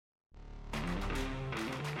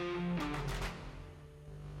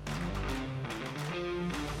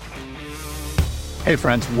Hey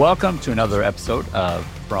friends, welcome to another episode of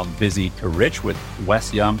From Busy to Rich with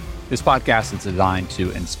Wes Young. This podcast is designed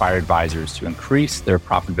to inspire advisors to increase their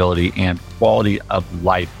profitability and quality of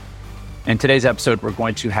life. In today's episode, we're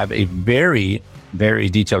going to have a very, very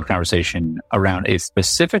detailed conversation around a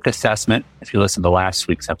specific assessment. If you listen to last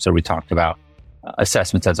week's episode, we talked about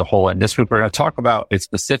assessments as a whole. And this week, we're going to talk about a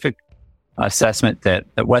specific assessment that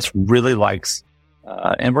Wes really likes.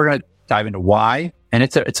 And we're going to dive into why. And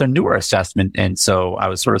it's a newer assessment. And so I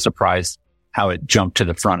was sort of surprised how it jumped to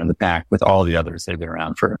the front and the back with all the others that have been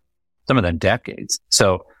around for some of them decades.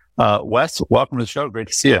 So, Wes, welcome to the show. Great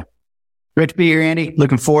to see you. Great to be here, Andy.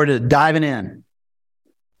 Looking forward to diving in.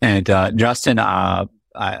 And, Justin, I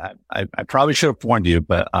probably should have warned you,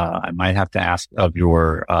 but, I might have to ask of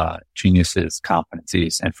your, geniuses,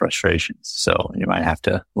 competencies and frustrations. So you might have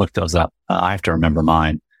to look those up. I have to remember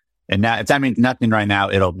mine. And now, if that means nothing right now,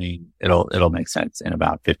 it'll make sense in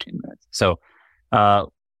about 15 minutes. So,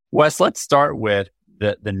 Wes, let's start with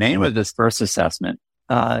the name of this first assessment,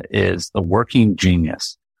 is the Working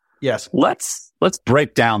Genius. Yes. Let's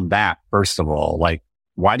break down that first of all. Like,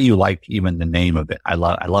 why do you like even the name of it? I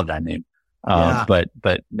love that name. But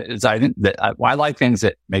I think that I like things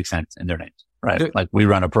that make sense in their names, right? Like we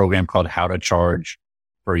run a program called How to Charge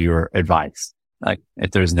for Your Advice. Like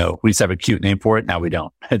if we just have a cute name for it. Now we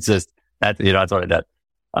don't. It's just that's what it does.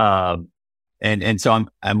 And so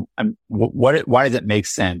why does it make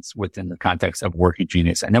sense within the context of Working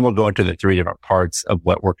Genius? And then we'll go into the three different parts of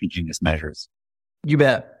what Working Genius measures. You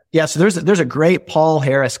bet. Yeah. So there's a great Paul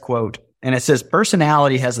Harris quote, and it says,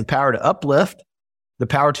 personality has the power to uplift, the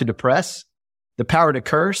power to depress, the power to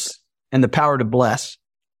curse, and the power to bless.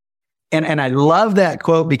 And I love that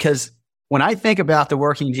quote because when I think about the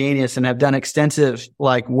Working Genius and have done extensive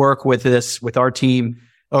work with this, with our team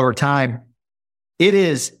over time, it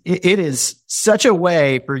is such a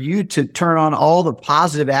way for you to turn on all the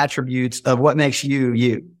positive attributes of what makes you,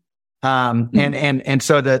 you. And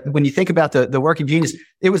so when you think about the Working Genius,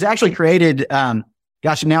 it was actually created,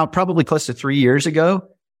 now probably close to 3 years ago.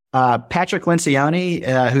 Patrick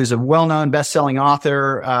Lencioni, who's a well-known best-selling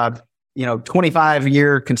author,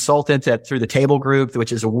 25-year consultant through the Table Group,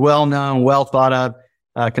 which is a well-known, well-thought-of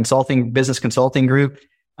business consulting group.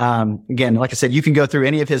 Again, like I said, you can go through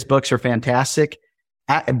any of his books; are fantastic.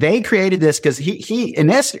 They created this because he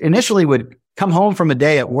initially would come home from a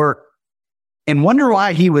day at work and wonder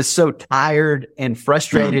why he was so tired and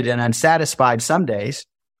frustrated and unsatisfied some days,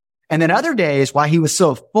 and then other days why he was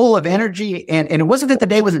so full of energy. And it wasn't that the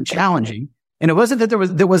day wasn't challenging, and it wasn't that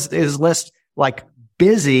it was less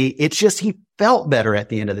busy. It's just he felt better at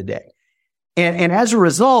the end of the day. And as a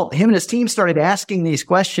result, him and his team started asking these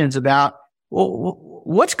questions about, well,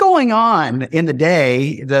 what's going on in the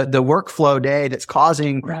day, the workflow day that's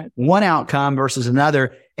causing one outcome versus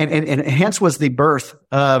another. And hence was the birth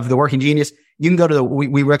of the Working Genius. You can go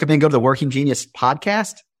we recommend go to the Working Genius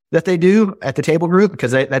podcast that they do at the Table Group because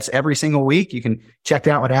that's every single week. You can check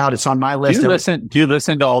that one out. It's on my list. Do you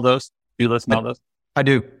listen to all those? Do you listen to all those? I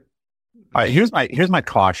do. All right, here's my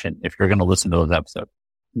caution. If you're going to listen to those episodes,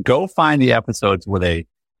 go find the episodes where they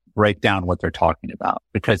break down what they're talking about.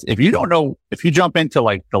 Because if you don't know, if you jump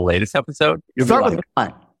into the latest episode, you'll be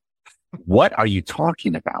like, what are you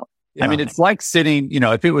talking about? Yeah. I mean, it's like sitting,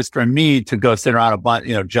 if it was for me to go sit around a bunch,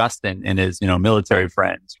 Justin and his, military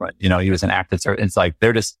friends, right? He was an active service. It's like,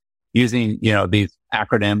 they're just using, these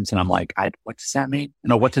acronyms. And I'm like, what does that mean?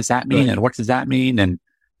 What does that mean? Right. And what does that mean? And,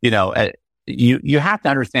 you have to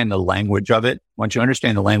understand the language of it. Once you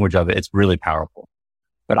understand the language of it, it's really powerful.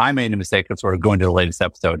 But I made a mistake of sort of going to the latest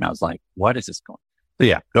episode and I was like, what is this going? So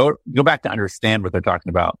yeah, go back to understand what they're talking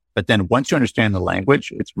about. But then once you understand the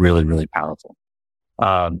language, it's really, really powerful.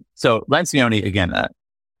 So Lencioni, again,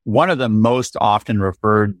 one of the most often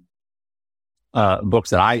referred, books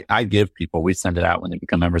that I give people, we send it out when they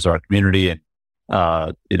become members of our community. And,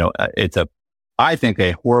 it's I think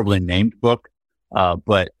a horribly named book.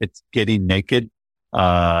 But it's Getting Naked.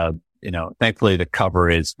 Thankfully the cover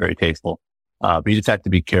is very tasteful. But you just have to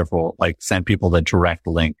be careful, send people the direct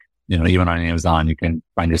link. Even on Amazon, you can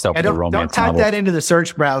find yourself with a romance novel. Don't type that into the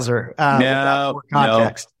search browser.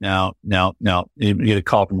 Context. No. You get a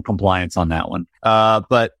call from compliance on that one.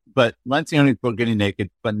 But Lencioni's book, Getting Naked,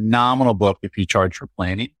 phenomenal book if you charge for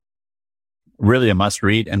planning. Really a must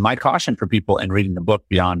read. And my caution for people in reading the book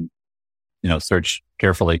beyond, search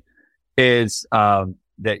carefully is,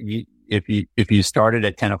 that if you started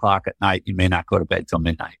at 10 o'clock at night, you may not go to bed till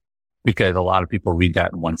midnight. Because a lot of people read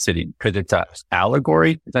that in one sitting because it's an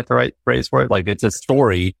allegory. Is that the right phrase for it? It's a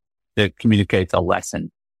story that communicates a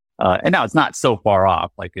lesson. And now it's not so far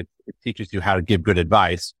off. It teaches you how to give good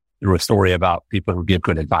advice through a story about people who give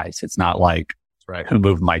good advice. It's not right, who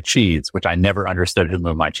moved my cheese, which I never understood who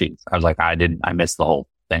moved my cheese. I was like, I missed the whole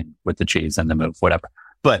thing with the cheese and the move, whatever.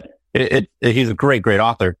 But he's a great, great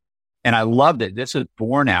author. And I loved it. This is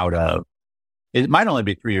born out of, it might only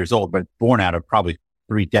be 3 years old, but born out of probably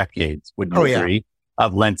 3 decades, would you agree,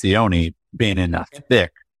 of Lencioni being in the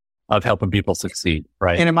thick of helping people succeed,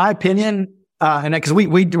 right? And in my opinion, and because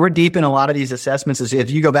we're deep in a lot of these assessments, is if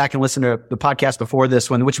you go back and listen to the podcast before this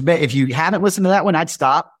one, which if you haven't listened to that one, I'd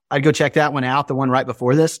stop. I'd go check that one out, the one right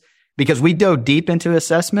before this, because we dove deep into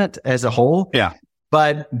assessment as a whole. Yeah.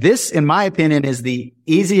 But this, in my opinion, is the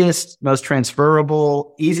easiest, most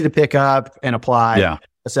transferable, easy to pick up and apply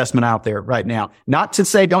assessment out there right now. Not to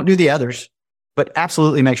say don't do the others, but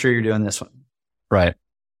absolutely make sure you're doing this one. Right.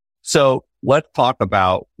 So let's talk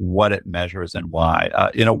about what it measures and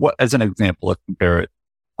why. What, as an example, let's compare it.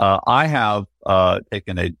 I have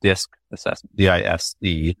taken a DISC assessment,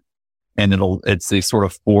 DISC, and it's these sort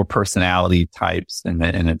of 4 personality types, and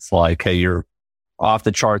it's like, hey, you're off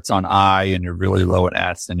the charts on I, and you're really low at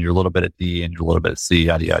S, and you're a little bit at D, and you're a little bit at C,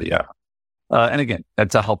 yada, yada, yada. And again,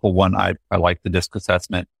 that's a helpful one. I like the DISC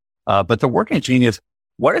assessment. But the working genius,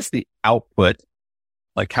 what is the output?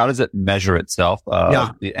 Like, how does it measure itself?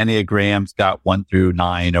 The Enneagram's got 1 through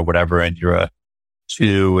 9 or whatever, and you're a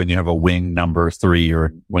 2 and you have a wing number 3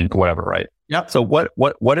 or whatever, right? Yep. So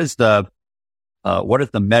what is the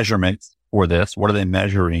measurements for this? What are they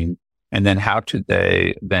measuring? And then how do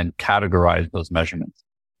they then categorize those measurements?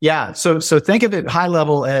 Yeah. So think of it high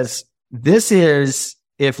level as this is,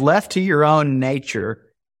 if left to your own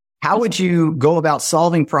nature, how would you go about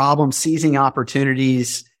solving problems, seizing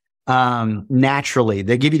opportunities, naturally?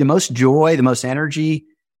 They give you the most joy, the most energy,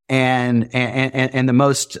 and the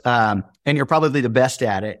most, and you're probably the best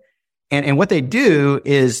at it. And what they do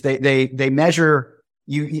is they measure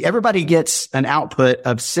you. Everybody gets an output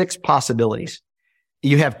of 6 possibilities.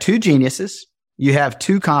 You have 2 geniuses, you have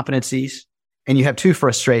 2 competencies, and you have 2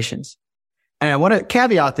 frustrations. And I want to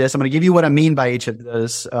caveat this. I'm going to give you what I mean by each of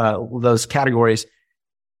those categories.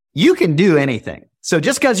 You can do anything. So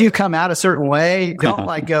just because you come out a certain way,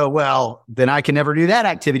 don't go, well, then I can never do that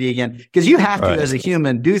activity again. Because you have to, as a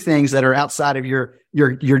human, do things that are outside of your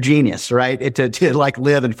genius, right? To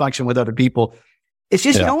live and function with other people. It's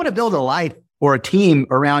just, you don't want to build a life or a team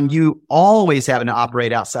around you always having to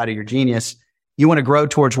operate outside of your genius. You want to grow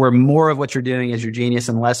towards where more of what you're doing is your genius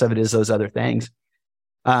and less of it is those other things.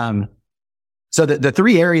 So the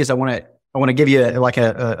 3 areas I want to give you like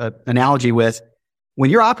a analogy with. When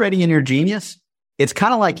you're operating in your genius, it's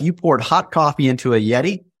kind of like you poured hot coffee into a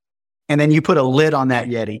Yeti and then you put a lid on that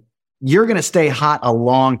Yeti. You're going to stay hot a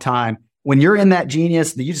long time. When you're in that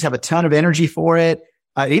genius, you just have a ton of energy for it.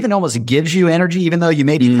 It even almost gives you energy, even though you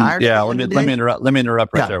may be tired. Yeah. Let me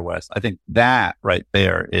interrupt right there, Wes. I think that right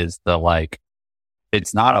there is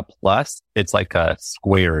it's not a plus. It's like a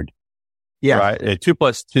squared. Yeah. Right. A 2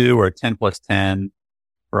 plus 2 or 10 plus 10.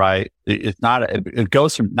 Right. It's not, it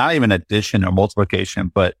goes from not even addition or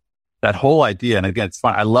multiplication, but that whole idea. And again, it's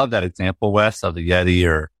fun. I love that example, Wes, of the Yeti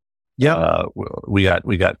or,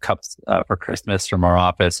 we got cups for Christmas from our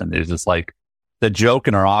office. And there's just like the joke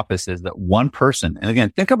in our office is that one person, and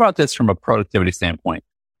again, think about this from a productivity standpoint.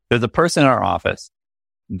 There's a person in our office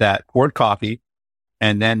that poured coffee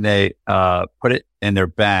and then they, put it in their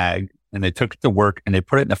bag and they took it to work and they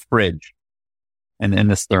put it in the fridge and in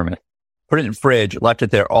this thermos. Put it in the fridge, left it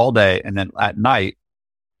there all day. And then at night,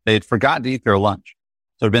 they had forgotten to eat their lunch.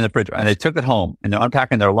 So it'd been in the fridge and they took it home and they're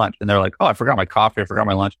unpacking their lunch and they're like, oh, I forgot my coffee. I forgot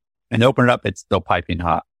my lunch. And they open it up. It's still piping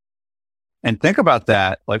hot. And think about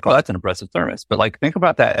that. Like, oh, that's an impressive thermos. But like, think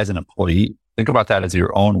about that as an employee. Think about that as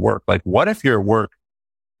your own work. Like, what if your work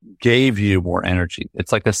gave you more energy?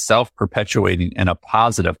 It's like a self-perpetuating in a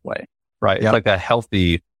positive way, right? It's like a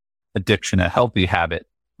healthy addiction, a healthy habit,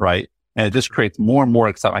 right? And it just creates more and more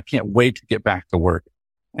excitement. I can't wait to get back to work.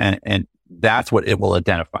 And that's what it will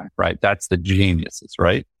identify, right? That's the geniuses,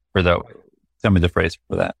 right? Tell me the phrase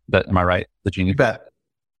for that. Am I right? The genius? Bet.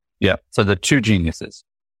 Yeah. So the 2 geniuses,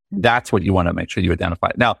 that's what you want to make sure you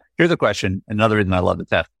identify. Now, here's a question. Another reason I love the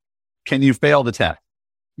test. Can you fail the test?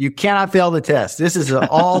 You cannot fail the test. This is an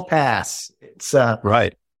all pass. It's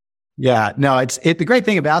right. Yeah. No, the great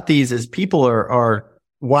thing about these is people are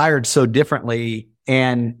wired so differently.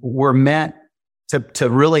 And we're meant to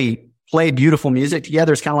really play beautiful music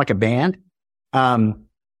together. It's kind of like a band.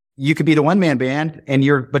 You could be the one-man band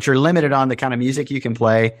but you're limited on the kind of music you can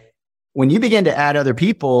play. When you begin to add other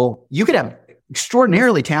people, you could have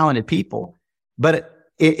extraordinarily talented people. But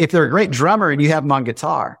if they're a great drummer and you have them on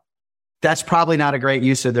guitar, that's probably not a great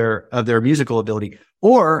use of their musical ability.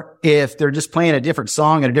 Or if they're just playing a different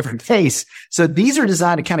song at a different pace. So these are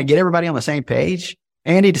designed to kind of get everybody on the same page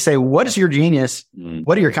Andy, to say, what is your genius?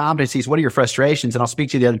 What are your competencies? What are your frustrations? And I'll speak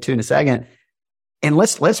to the other two in a second. And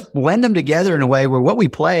let's blend them together in a way where what we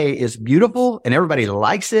play is beautiful and everybody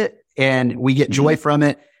likes it and we get joy from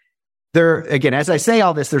it. Again, as I say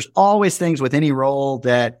all this, there's always things with any role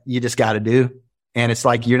that you just got to do. And it's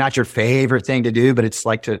like, you're not your favorite thing to do, but it's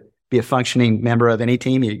like to be a functioning member of any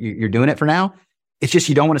team. You're doing it for now. It's just,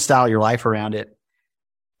 you don't want to style your life around it.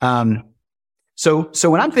 So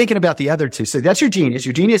when I'm thinking about the other two, so that's your genius.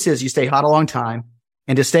 Your genius is you stay hot a long time.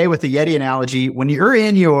 And to stay with the Yeti analogy, when you're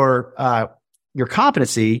in your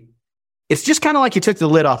competency, it's just kind of like you took the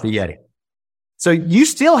lid off the Yeti. So you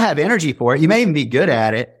still have energy for it. You may even be good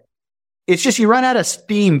at it. It's just you run out of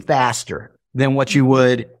steam faster than what you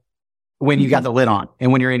would when you got the lid on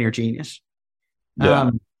and when you're in your genius.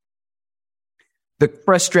 Yeah. The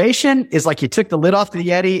frustration is like you took the lid off the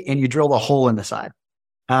Yeti and you drilled a hole in the side.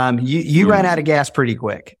 You ran out of gas pretty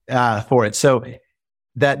quick for it. So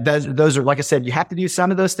those are, like I said, you have to do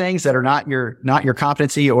some of those things that are not your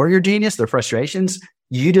competency or your genius. They're frustrations.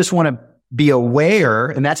 You just want to be aware,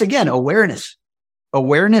 and that's again awareness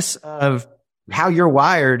of how you're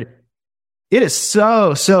wired. It is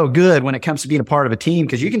so good when it comes to being a part of a team,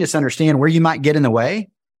 because you can just understand where you might get in the way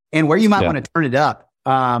and where you might want to turn it up.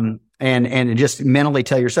 And just mentally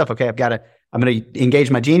tell yourself, okay, I'm going to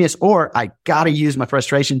engage my genius, or I got to use my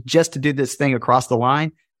frustration just to do this thing across the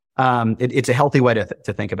line. It's a healthy way to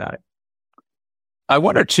think about it. I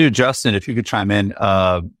wonder too, Justin, if you could chime in,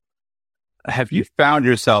 have you found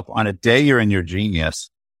yourself on a day you're in your genius,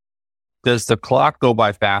 does the clock go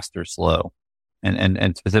by fast or slow?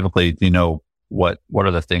 And specifically, do you know what are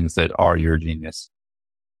the things that are your genius?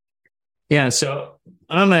 Yeah, so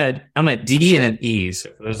I'm a D and an E. So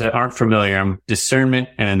for those that aren't familiar, I'm discernment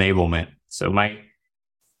and enablement. So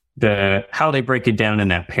how they break it down in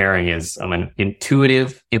that pairing is I'm an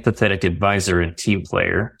intuitive, empathetic advisor and team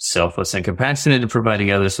player, selfless and compassionate, and providing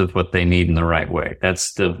others with what they need in the right way.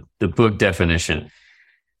 That's the book definition.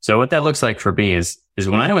 So what that looks like for me is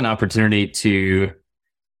when I have an opportunity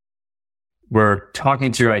we're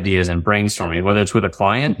talking through ideas and brainstorming, whether it's with a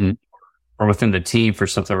client or within the team for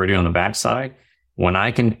something we're doing on the backside, when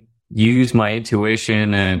I can use my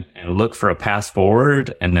intuition and look for a path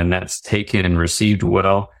forward, and then that's taken and received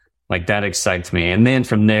well, like that excites me. And then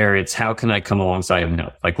from there, it's how can I come alongside and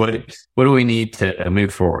help? Like what do we need to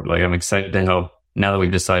move forward? Like I'm excited to help now that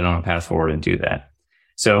we've decided on a path forward and do that.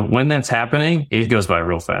 So when that's happening, it goes by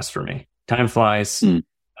real fast for me. Time flies. I'm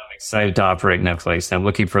excited to operate in that place. I'm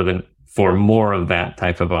looking for more of that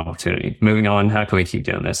type of opportunity. Moving on, how can we keep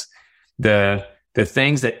doing this? The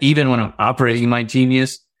things that even when I'm operating my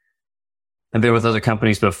genius, I've been with other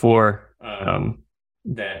companies before,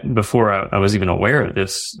 before I was even aware of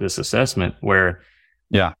this assessment, where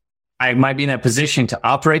I might be in that position to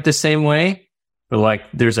operate the same way, but like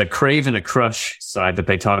there's a crave and a crush side that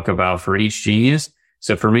they talk about for each genius.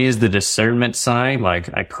 So for me is the discernment side, like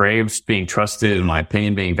I crave being trusted and my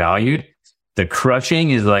opinion being valued. The crushing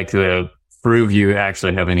is like to prove you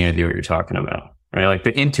actually have any idea what you're talking about, right? Like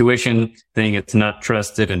the intuition thing, it's not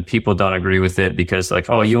trusted and people don't agree with it because like,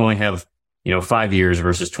 oh, you only have, 5 years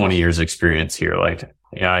versus 20 years experience here. Like,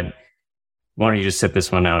 why don't you just sit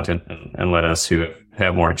this one out and let us who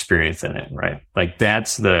have more experience in it, right? Like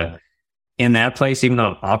that's in that place, even though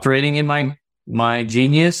I'm operating in my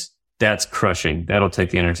genius, that's crushing. That'll take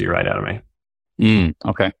the energy right out of me.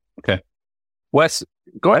 Okay. Wes,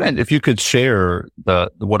 go ahead and if you could share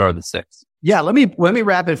what are the 6? Yeah, let me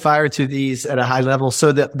rapid fire to these at a high level.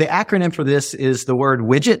 So the acronym for this is the word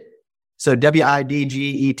widget. So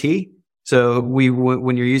WIDGET. So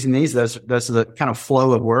when you're using these, those are the kind of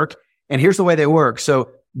flow of work. And here's the way they work.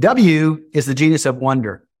 So W is the genius of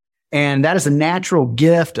wonder. And that is a natural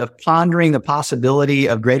gift of pondering the possibility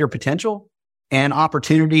of greater potential and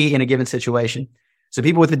opportunity in a given situation. So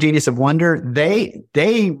people with the genius of wonder, they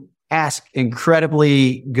ask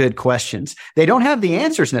incredibly good questions. They don't have the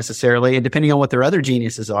answers necessarily, and depending on what their other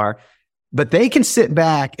geniuses are, but they can sit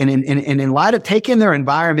back and in light of take in their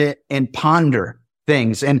environment and ponder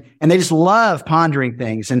things. And they just love pondering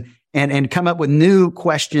things and come up with new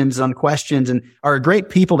questions on questions, and are great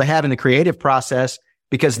people to have in the creative process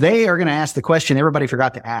because they are going to ask the question everybody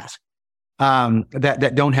forgot to ask,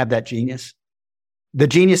 that don't have that genius. The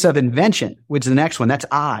genius of invention, which is the next one, that's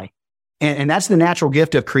I. And that's the natural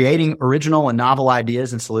gift of creating original and novel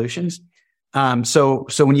ideas and solutions. So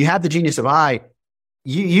when you have the genius of I,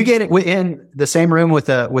 you get it in the same room with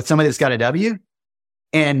somebody that's got a W,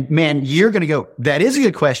 and man, you're going to go, that is a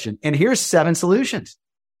good question. And here's 7 solutions.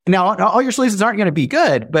 Now, all your solutions aren't going to be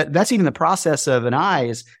good, but that's even the process of an I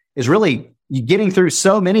is really you getting through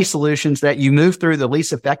so many solutions that you move through the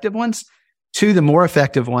least effective ones to the more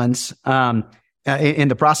effective ones in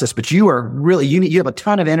the process. But you are really, you have a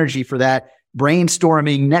ton of energy for that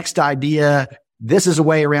brainstorming, next idea. This is a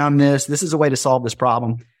way around this. This is a way to solve this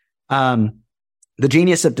problem. The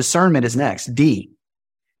genius of discernment is next. D.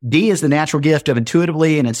 D is the natural gift of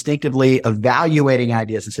intuitively and instinctively evaluating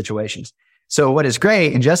ideas and situations. So what is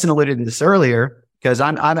great, and Justin alluded to this earlier, because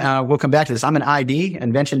we'll come back to this. I'm an ID,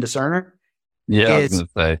 invention discerner. Yeah, I was going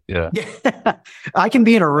to say, yeah. I can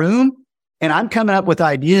be in a room and I'm coming up with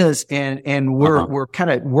ideas and we're kind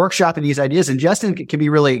of workshopping these ideas. And Justin can be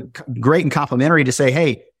really great and complimentary to say,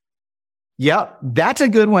 hey, yeah, that's a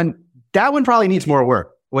good one. That one probably needs more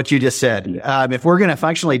work, what you just said. If we're going to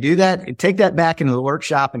functionally do that, take that back into the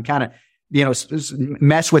workshop and kind of,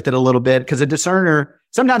 mess with it a little bit. Because a discerner,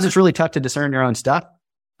 sometimes it's really tough to discern your own stuff.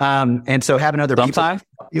 And so having other people.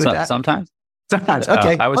 Sometimes.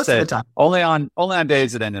 Okay. I would say only on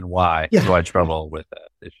days that end in Y do I trouble with that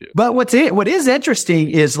issue. But what is interesting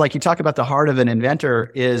is, like, you talk about the heart of an inventor,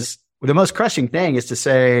 is the most crushing thing is to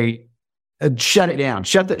say, shut it down,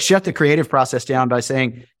 shut the creative process down by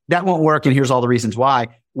saying that won't work. And here's all the reasons why,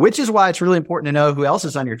 which is why it's really important to know who else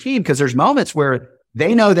is on your team. Because there's moments where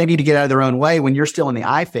they know they need to get out of their own way when you're still in the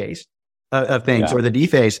I phase of things, or the D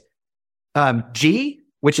phase. G,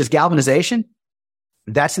 which is galvanization.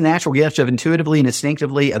 That's the natural gift of intuitively and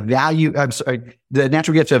instinctively the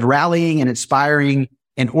natural gift of rallying and inspiring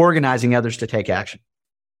and organizing others to take action.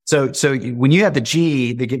 So when you have the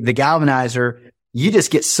G, the galvanizer, you just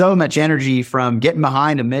get so much energy from getting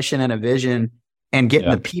behind a mission and a vision and getting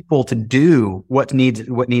the people to do what needs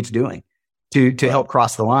doing to help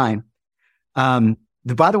cross the line.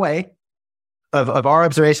 By the way, of our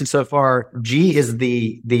observation so far, G is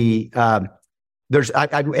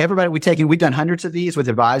everybody we've done hundreds of these with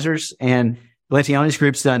advisors, and Lencioni's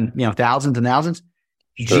group's done, thousands and thousands.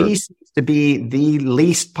 Sure. G seems to be the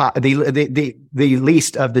least, the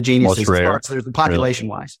least of the geniuses. Most rare. As far as the population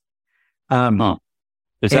wise.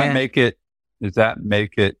 Does that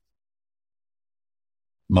make it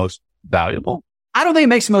most valuable? I don't think it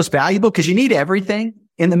makes it most valuable, because you need everything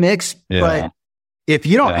in the mix. Yeah. But if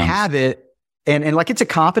you don't have it, and like, it's a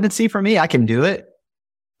competency for me, I can do it.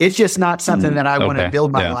 It's just not something that I want to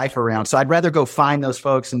build my life around. So I'd rather go find those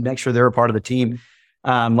folks and make sure they're a part of the team.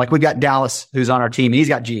 Like, we've got Dallas, who's on our team, and he's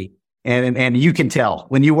got G, and you can tell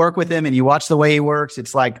when you work with him and you watch the way he works,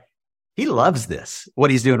 it's like, he loves this,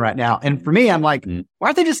 what he's doing right now. And for me, I'm like, why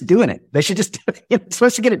aren't they just doing it? They should just do it. It's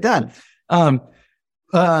supposed to get it done. Then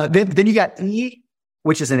you got E,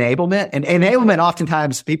 which is enablement. And enablement,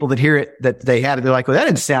 oftentimes people that hear it, that they have it, they're like, well, that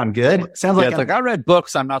didn't sound good. It sounds like, it's like, I read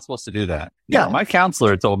books, I'm not supposed to do that. My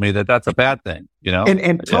counselor told me that that's a bad thing,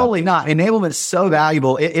 And totally not. Enablement is so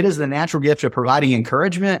valuable. It is the natural gift of providing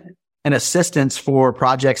encouragement and assistance for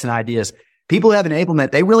projects and ideas. People who have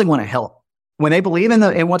enablement, they really want to help. When they believe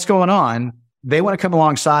in what's going on, they want to come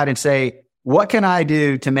alongside and say, what can I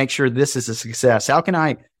do to make sure this is a success? How can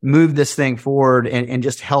I move this thing forward and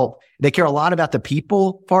just help? They care a lot about the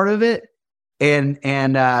people part of it. And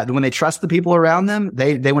when they trust the people around them,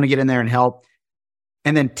 they want to get in there and help.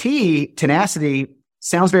 And then T, tenacity,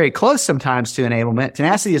 sounds very close sometimes to enablement.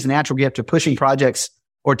 Tenacity is a natural gift of pushing projects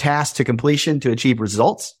or tasks to completion to achieve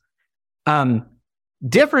results.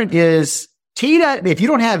 Different is T, if you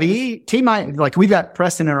don't have E, T might, like, we've got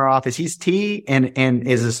Preston in our office. He's T and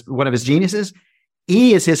is one of his geniuses.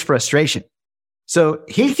 E is his frustration. So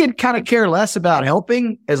he could kind of care less about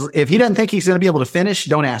helping. As if he doesn't think he's going to be able to finish,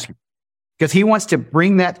 don't ask him, because he wants to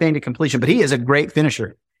bring that thing to completion. But he is a great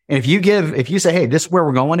finisher. And if you say, hey, this is where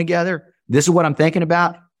we're going together, this is what I'm thinking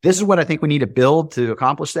about, this is what I think we need to build to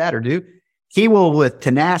accomplish that or do, he will, with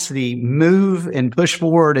tenacity, move and push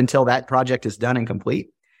forward until that project is done and complete.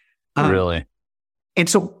 Really? And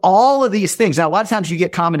so all of these things, now, a lot of times you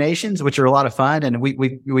get combinations, which are a lot of fun, and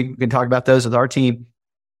we can talk about those with our team.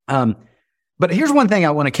 But here's one thing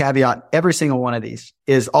I want to caveat every single one of these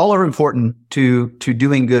is all are important to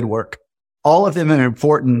doing good work. All of them are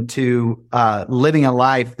important to living a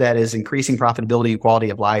life that is increasing profitability and quality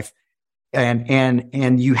of life.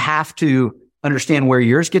 And you have to understand where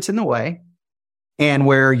yours gets in the way and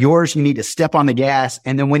where yours you need to step on the gas.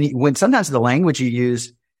 And then when sometimes the language you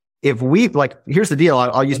use, here's the deal.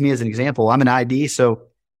 I'll use me as an example. I'm an ID, so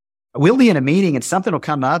we'll be in a meeting and something will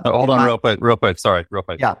come up. Hold on, real quick. Sorry, real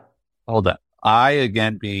quick. Yeah. Hold on. I,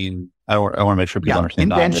 again, I want to make sure people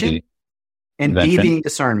understand invention, and D being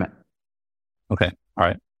discernment. Okay. All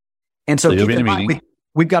right. And so keep in mind,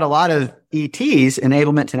 we've got a lot of ETs,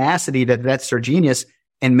 enablement, tenacity, that's their genius.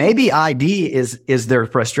 And maybe ID is their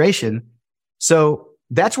frustration. So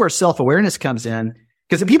that's where self-awareness comes in,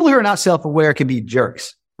 because the people who are not self-aware can be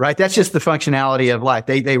jerks, right? That's just the functionality of life.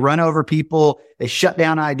 They run over people. They shut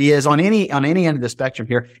down ideas on any end of the spectrum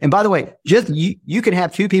here. And by the way, just you can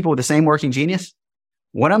have two people with the same working genius.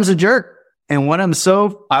 One of them's a jerk and one of them's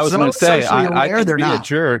I was going to say, I can be not a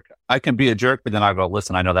jerk. I can be a jerk, but then I go,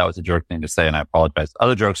 listen, I know that was a jerk thing to say and I apologize.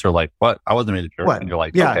 Other jerks are like, what? I wasn't being a jerk. What? And you're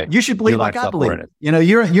like, yeah, okay, you should believe like I believe.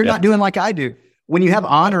 You're not doing like I do. When you have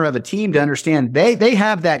honor of a team to understand, they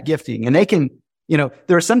have that gifting and they can,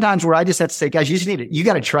 there are some times where I just have to say, guys, you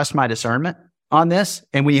got to trust my discernment on this.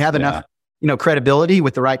 And when you have enough, credibility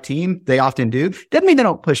with the right team, they often do. Doesn't mean they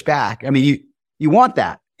don't push back. I mean, you want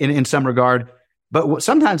that in some regard. But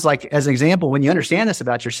sometimes, like as an example, when you understand this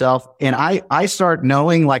about yourself and I start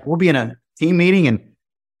knowing, like we'll be in a team meeting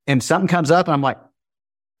and something comes up and I'm like,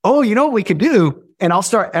 oh, you know what we could do? And I'll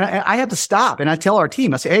start, and I have to stop and I tell our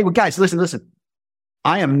team, I say, hey, well, guys, listen.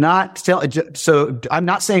 I am not so I'm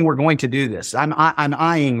not saying we're going to do this. I'm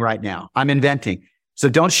eyeing right now. I'm inventing. So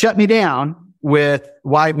don't shut me down with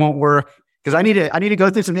why it won't work. Cause I need to go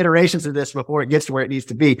through some iterations of this before it gets to where it needs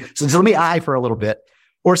to be. So just let me eye for a little bit.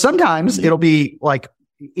 Or sometimes it'll be like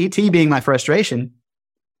ET being my frustration.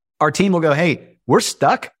 Our team will go, hey, we're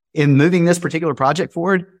stuck in moving this particular project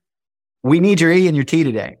forward. We need your E and your T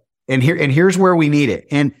today. And here's where we need it.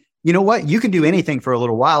 And you know what? You can do anything for a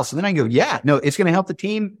little while. So then I go, yeah, no, it's going to help the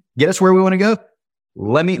team get us where we want to go.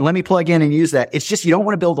 Let me plug in and use that. It's just, you don't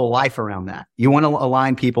want to build a life around that. You want to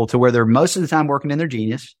align people to where they're most of the time working in their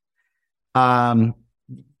genius.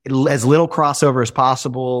 As little crossover as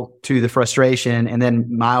possible to the frustration and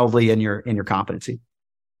then mildly in your competency.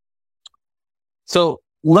 So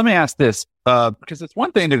let me ask this, because it's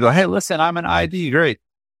one thing to go, hey, listen, I'm an ID. Great.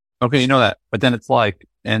 Okay. You know that, but then it's like,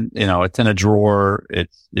 and it's in a drawer.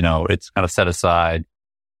 It's kind of set aside.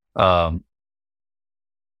 Let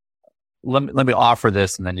me offer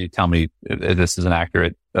this, and then you tell me if this is an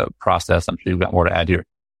accurate process. I'm sure you've got more to add here.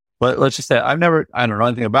 But let's just say I don't know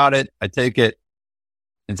anything about it. I take it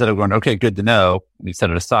instead of going, okay, good to know. And you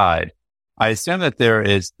set it aside. I assume that there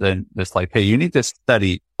is then this like, hey, you need to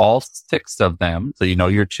study all 6 of them, so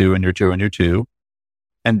your 2 and your 2 and your 2,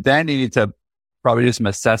 and then you need to probably do some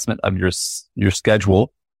assessment of your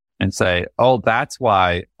schedule and say, oh, that's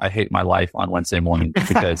why I hate my life on Wednesday morning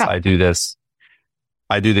because I do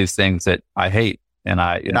these things that I hate. And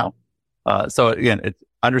so again, it's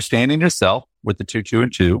understanding yourself with the 2, 2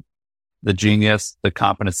 and 2, the genius, the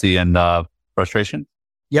competency and frustration.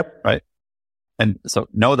 Yep. Right. And so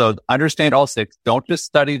know those, understand all 6. Don't just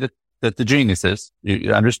study the geniuses.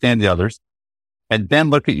 You understand the others. And then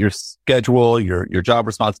look at your schedule, your job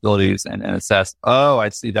responsibilities and assess, oh, I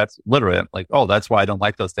see. That's literally like, oh, that's why I don't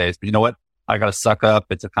like those days. But you know what? I got to suck up.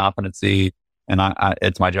 It's a competency and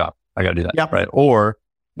it's my job. I got to do that. Yep. Right. Or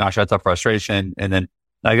gosh, that's a frustration. And then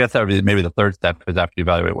I guess that would be maybe the third step is after you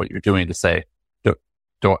evaluate what you're doing to say,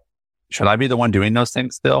 should I be the one doing those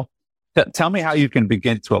things still? Tell me how you can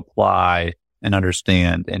begin to apply and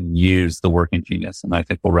understand and use the working genius. And I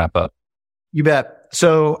think we'll wrap up. You bet.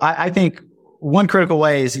 So I think one critical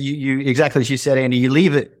way is you exactly as you said, Andy, you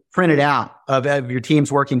leave it printed out of your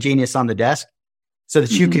team's working genius on the desk so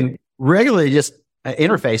that you can regularly just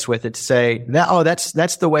interface with it to say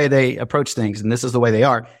that's the way they approach things. And this is the way they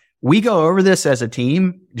are. We go over this as a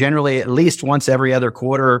team, generally at least once every other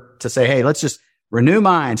quarter to say, hey, let's just renew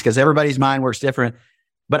minds because everybody's mind works different.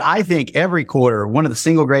 But I think every quarter, one of the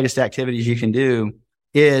single greatest activities you can do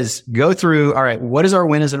is go through, all right, what is our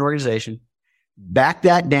win as an organization? Back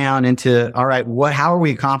that down into, all right, how are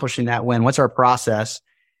we accomplishing that win? What's our process?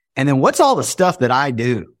 And then what's all the stuff that I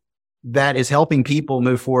do that is helping people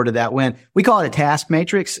move forward to that win? We call it a task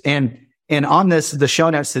matrix. And on the show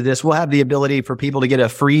notes to this, we'll have the ability for people to get a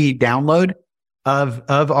free download of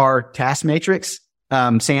our task matrix,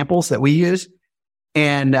 samples that we use.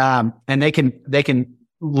 And they can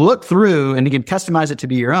look through and you can customize it to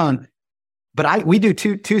be your own. But we do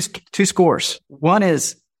two scores. One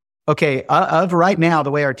is, okay, of right now,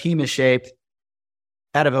 the way our team is shaped,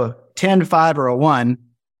 out of a 10, 5, or a 1,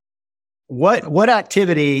 what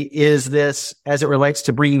activity is this as it relates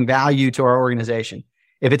to bringing value to our organization?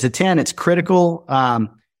 If it's a 10, it's critical,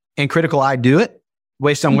 and critical I do it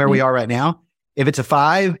based on where we are right now. If it's a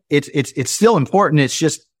 5, it's still important. It's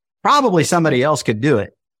just probably somebody else could do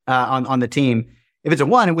it on the team. If it's a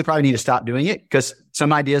 1, we probably need to stop doing it because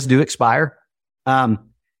some ideas do expire.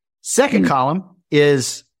 Second column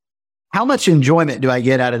is how much enjoyment do I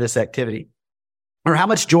get out of this activity? Or how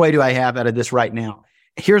much joy do I have out of this right now?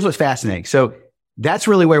 Here's what's fascinating. So that's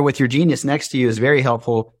really where with your genius next to you is very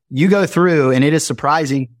helpful. You go through and it is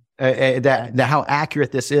surprising that how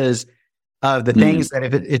accurate this is of the things that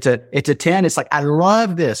if it's a 10, it's like, I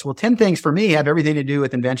love this. Well, 10 things for me have everything to do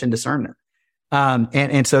with invention discernment.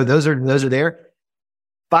 And so those are there.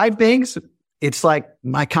 5 things. It's like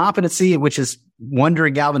my competency, which is wonder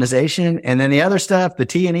and galvanization. And then the other stuff, the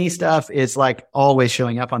T&E stuff, is like always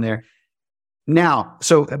showing up on there. Now,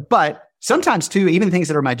 but sometimes too, even things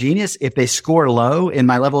that are my genius, if they score low in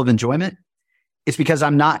my level of enjoyment, it's because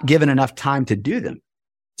I'm not given enough time to do them.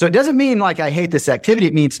 So it doesn't mean like I hate this activity.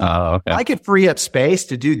 It means I could free up space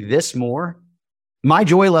to do this more. My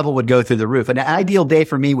joy level would go through the roof. An ideal day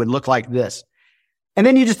for me would look like this. And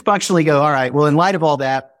then you just functionally go, all right, well, in light of all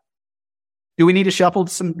that, do we need to shuffle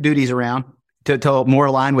some duties around to more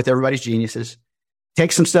align with everybody's geniuses?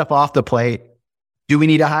 Take some stuff off the plate. Do we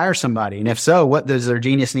need to hire somebody? And if so, what does their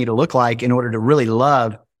genius need to look like in order to really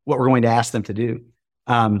love what we're going to ask them to do?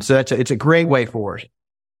 So it's a great way forward.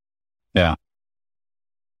 Yeah.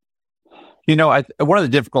 One of the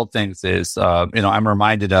difficult things is, I'm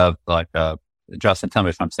reminded of like, Justin, tell me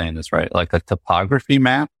if I'm saying this right, like a topography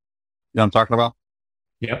map. You know what I'm talking about?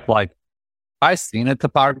 Yep. Like I seen a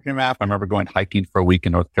topography map. I remember going hiking for a week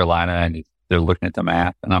in North Carolina and they're looking at the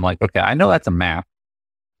map and I'm like, okay, I know that's a map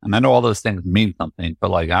and I know all those things mean something,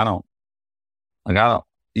 but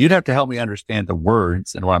you'd have to help me understand the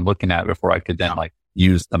words and what I'm looking at before I could then like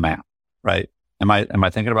use the map. Right. Am I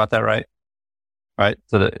thinking about that right? Right.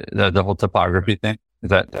 So the whole topography thing,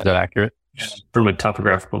 is that accurate? From a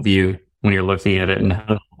topographical view, when you're looking at it and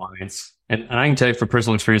how it aligns. And I can tell you from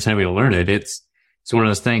personal experience, having to learn it, it's one of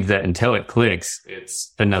those things that until it clicks,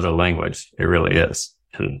 it's another language. It really is.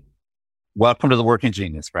 Welcome to the working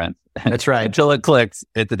genius, friend. That's right. Until it clicks,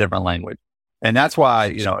 it's a different language. And that's why,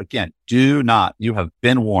 again, you have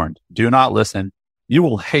been warned. Do not listen. You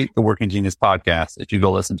will hate the Working Genius podcast if you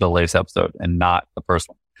go listen to the latest episode and not the first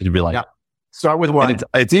one. Because you'll be like, start with one.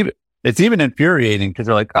 It's even infuriating because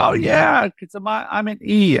they're like, oh yeah, I'm an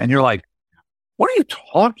E. And you're like, what are you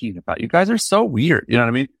talking about? You guys are so weird. You know what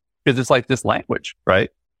I mean? Because it's like this language, right?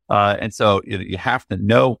 And so you have to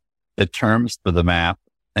know the terms for the map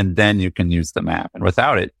and then you can use the map. And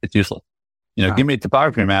without it, it's useless. Give me a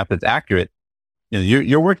topography map that's accurate.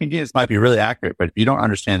 Your working genius might be really accurate, but if you don't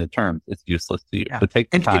understand the terms, it's useless to you. So take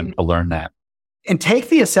the time to learn that. And take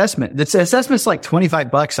the assessment. The assessment's like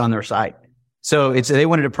 $25 on their site. So they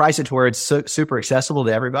wanted to price it to where it's super accessible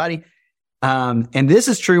to everybody. And this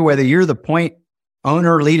is true whether you're the point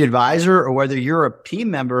owner, lead advisor, or whether you're a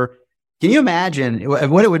team member. Can you imagine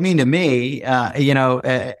what it would mean to me?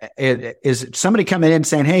 Is somebody coming in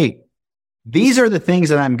saying, "Hey, these are the things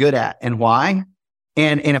that I'm good at and why."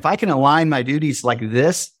 And if I can align my duties like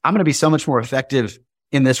this, I'm going to be so much more effective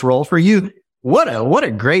in this role for you. What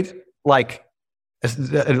a great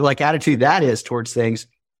attitude that is towards things,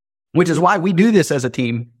 which is why we do this as a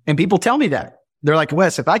team. And people tell me that they're like,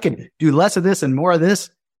 Wes, if I could do less of this and more of this,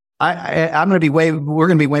 we're going to be way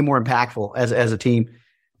more impactful as a team.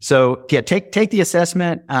 So yeah, take the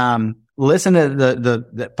assessment, listen to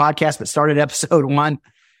the podcast that started episode 1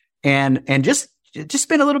 and just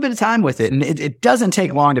spend a little bit of time with it. And it doesn't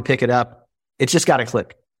take long to pick it up. It's just got to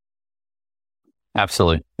click.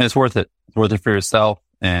 Absolutely. And it's worth it. It's worth it for yourself.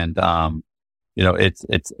 And,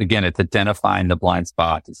 it's identifying the blind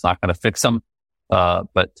spots. It's not going to fix them.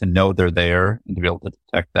 But to know they're there and to be able to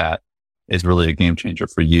detect that is really a game changer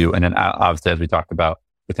for you. And then obviously, as we talked about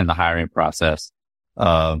within the hiring process,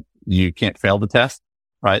 you can't fail the test,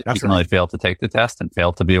 right? You can only fail to take the test and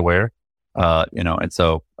fail to be aware. And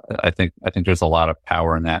so I think there's a lot of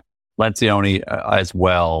power in that. Lencioni as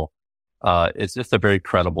well, is just a very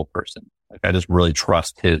credible person. Like I just really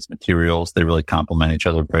trust his materials. They really complement each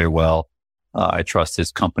other very well. I trust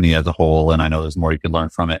his company as a whole, and I know there's more you could learn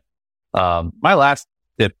from it. My last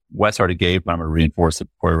tip, Wes already gave, but I'm going to reinforce it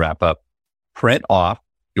before we wrap up. Print off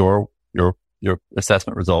your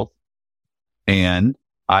assessment results. And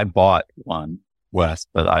I bought one, Wes,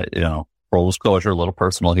 but full disclosure, a little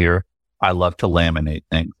personal here. I love to laminate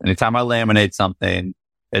things. Anytime I laminate something,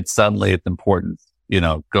 its importance,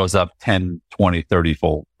 goes up 10, 20, 30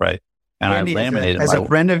 fold, right? And Andy, I laminated as a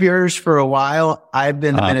friend of yours for a while. I've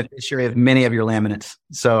been the beneficiary of many of your laminates.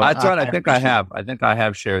 So that's right. I think I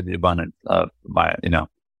have shared the abundance of my,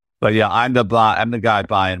 but yeah, I'm the guy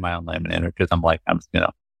buying my own laminator because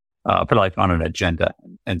put like on an agenda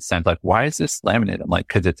and send like, why is this laminated? I'm like,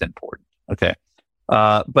 cause it's important. Okay.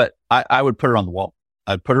 But I would put it on the wall.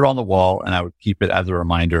 I'd put it on the wall and I would keep it as a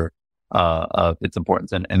reminder, of its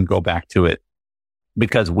importance and go back to it.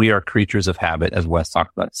 Because we are creatures of habit, as Wes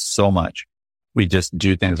talked about so much. We just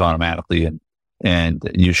do things automatically and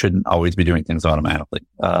you shouldn't always be doing things automatically.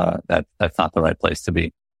 That's not the right place to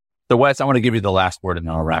be. So Wes, I want to give you the last word and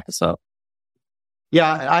then I'll wrap us up. Yeah,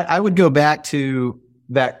 I would go back to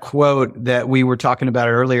that quote that we were talking about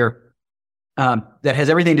earlier. that has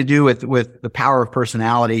everything to do with the power of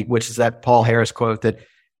personality, which is that Paul Harris quote that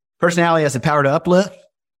personality has the power to uplift,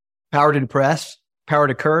 power to depress, power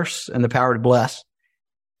to curse, and the power to bless.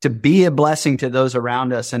 To be a blessing to those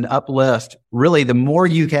around us and uplift, really, the more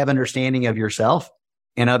you have understanding of yourself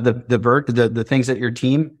and of the things that your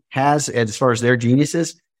team has as far as their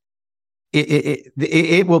geniuses,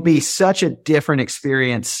 it will be such a different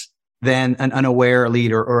experience than an unaware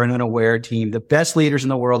leader or an unaware team. The best leaders in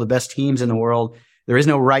the world, the best teams in the world, there is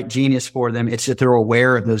no right genius for them. It's that they're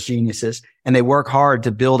aware of those geniuses and they work hard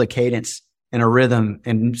to build a cadence and a rhythm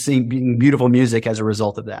and sing beautiful music as a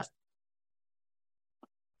result of that.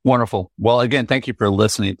 Wonderful. Well, again, thank you for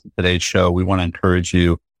listening to today's show. We want to encourage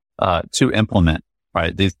you to implement,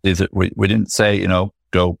 right? We didn't say,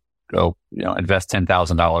 go, invest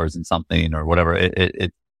 $10,000 in something or whatever.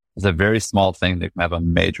 It's a very small thing that can have a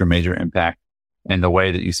major, major impact in the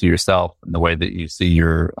way that you see yourself, in the way that you see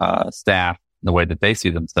your staff, in the way that they see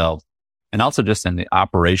themselves, and also just in the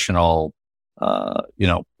operational,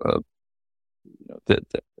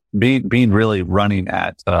 being really running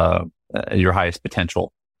at your highest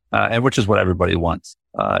potential. And which is what everybody wants.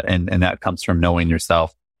 And that comes from knowing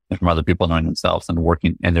yourself and from other people knowing themselves and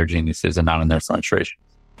working in their geniuses and not in their frustrations.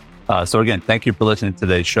 So again, thank you for listening to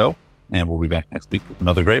today's show, and we'll be back next week with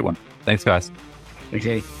another great one. Thanks, guys.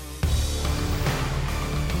 Okay.